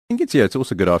think it's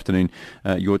also good afternoon,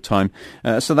 your time.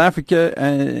 South Africa,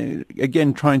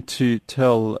 again, trying to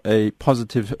tell a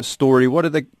positive story. What are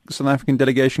the South African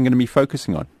delegation going to be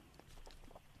focusing on?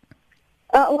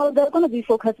 Well, they're going to be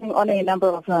focusing on a number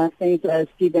of things,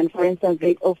 Stephen. For instance,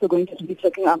 they're also going to be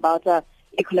talking about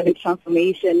economic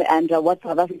transformation and what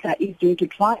South Africa is doing to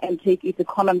try and take its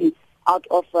economy out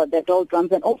of the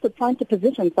doldrums, and also trying to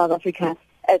position South Africa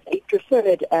as a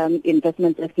preferred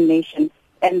investment destination.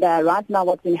 And right now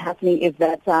what's been happening is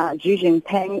that Xi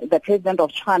Jinping, the president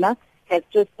of China, has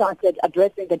just started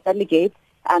addressing the delegates.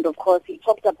 And, of course, he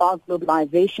talked about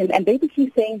globalization and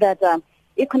basically saying that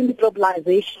economic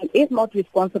globalization is not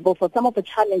responsible for some of the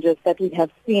challenges that we have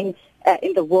seen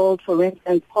in the world, for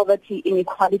instance, poverty,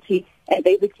 inequality, and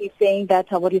basically saying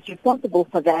that what is responsible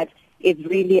for that is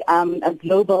really a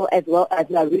global as well as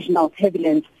a regional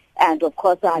turbulence. And, of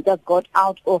course, I just got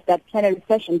out of that plenary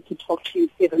session to talk to you,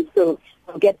 Cyril. So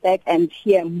we'll get back and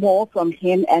hear more from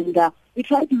him. And we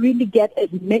try to really get as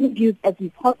many views as we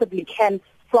possibly can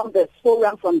from this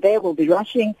forum. From there, we'll be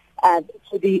rushing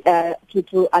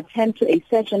to attend to a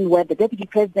session where the Deputy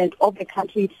President of the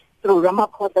country, Cyril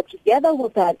Ramaphosa, together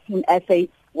with Team SA,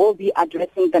 will be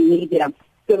addressing the media.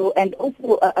 So, and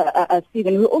also,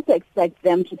 Stephen, we also expect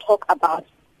them to talk about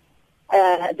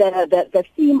the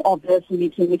theme of this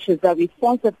meeting, which is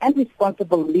responsive and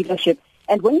responsible leadership.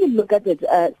 And when you look at it,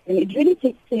 it really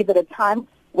takes place at a time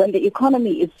when the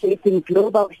economy is facing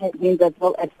global headwinds as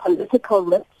well as political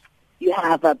risks. You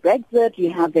have Brexit,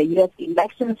 you have the U.S.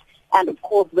 elections, and of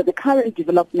course, with the current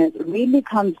developments, really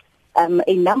comes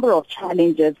a number of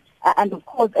challenges. And of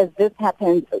course, as this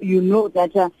happens, you know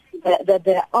that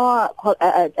there are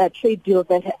trade deals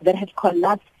that have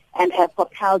collapsed and have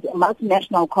propelled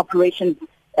multinational corporations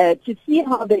to see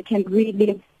how they can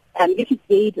really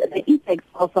mitigate the effects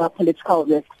of political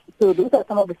risks. So those are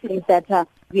some of the things that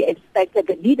we expect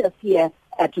the leaders here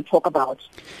to talk about.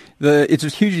 It's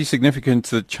hugely significant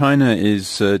that China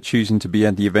is choosing to be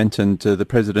at the event, and the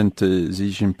President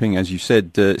Xi Jinping, as you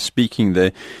said, speaking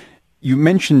there. You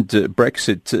mentioned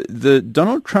Brexit. The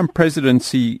Donald Trump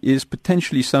presidency is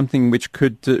potentially something which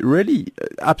could really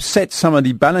upset some of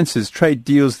the balances, trade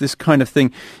deals, this kind of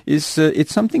thing. Is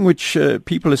it's something which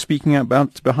people are speaking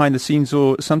about behind the scenes,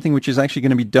 or something which is actually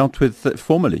going to be dealt with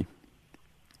formally?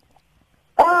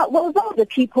 Well, some of the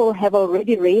people have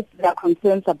already raised their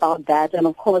concerns about that, and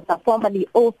of course, formally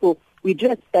also, we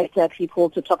do expect people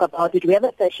to talk about it. We have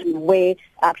a session where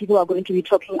people are going to be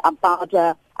talking about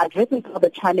addressing some of the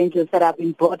challenges that have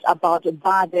been brought about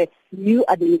by the new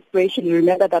administration. You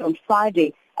remember that on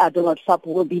Friday, Donald Trump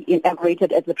will be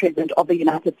inaugurated as the President of the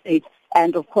United States.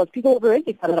 And, of course, people have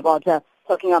already started about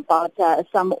talking about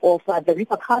some of the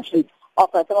repercussions of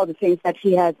some of the things that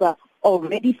he has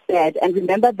already said. And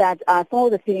remember that some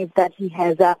of the things that he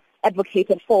has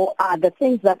advocated for are the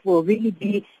things that will really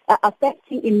be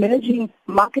affecting emerging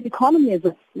market economies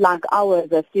like ours,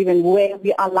 Stephen, where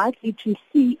we are likely to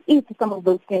see if some of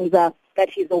those things that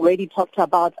he's already talked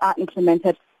about are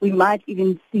implemented. We might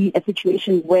even see a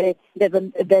situation where there's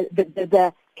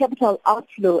a capital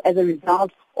outflow as a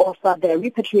result of the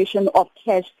repatriation of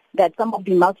cash that some of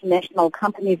the multinational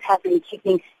companies have been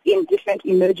keeping in different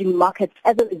emerging markets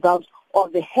as a result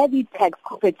of the heavy tax,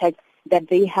 corporate tax, that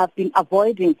they have been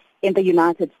avoiding in the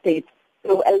United States.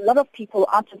 So a lot of people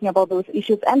are talking about those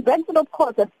issues. And Brexit, of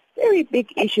course, a very big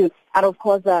issue. And, of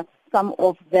course, some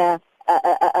of the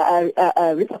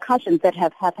repercussions that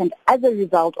have happened as a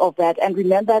result of that. And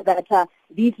remember that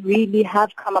these really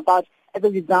have come about as a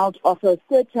result of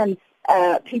certain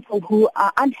people who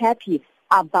are unhappy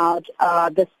about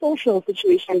the social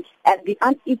situation and the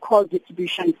unequal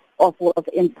distribution of wealth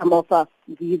in some of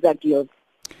these deals.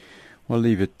 We'll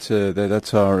leave it there.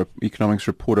 That's our economics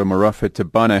reporter, Marafet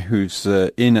Tabana, who's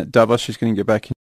in Davos. She's going to get back in